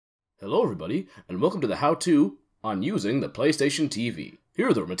Hello everybody, and welcome to the how-to on using the PlayStation TV. Here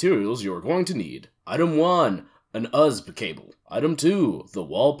are the materials you are going to need. Item 1, an USB cable. Item 2, the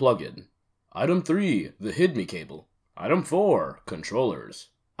wall plug-in. Item 3, the HIDME cable. Item 4, controllers.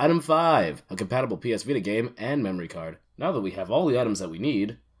 Item 5, a compatible PS Vita game and memory card. Now that we have all the items that we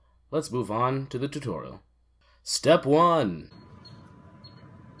need, let's move on to the tutorial. Step 1.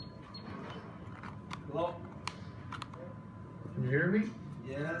 Hello? Can you hear me?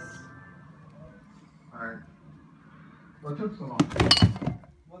 Yes. Alright. What took so long?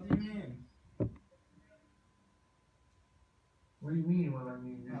 What do you mean? What do you mean what I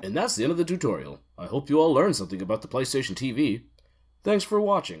mean? And that's the end of the tutorial. I hope you all learned something about the PlayStation TV. Thanks for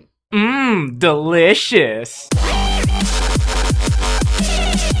watching. Delicious.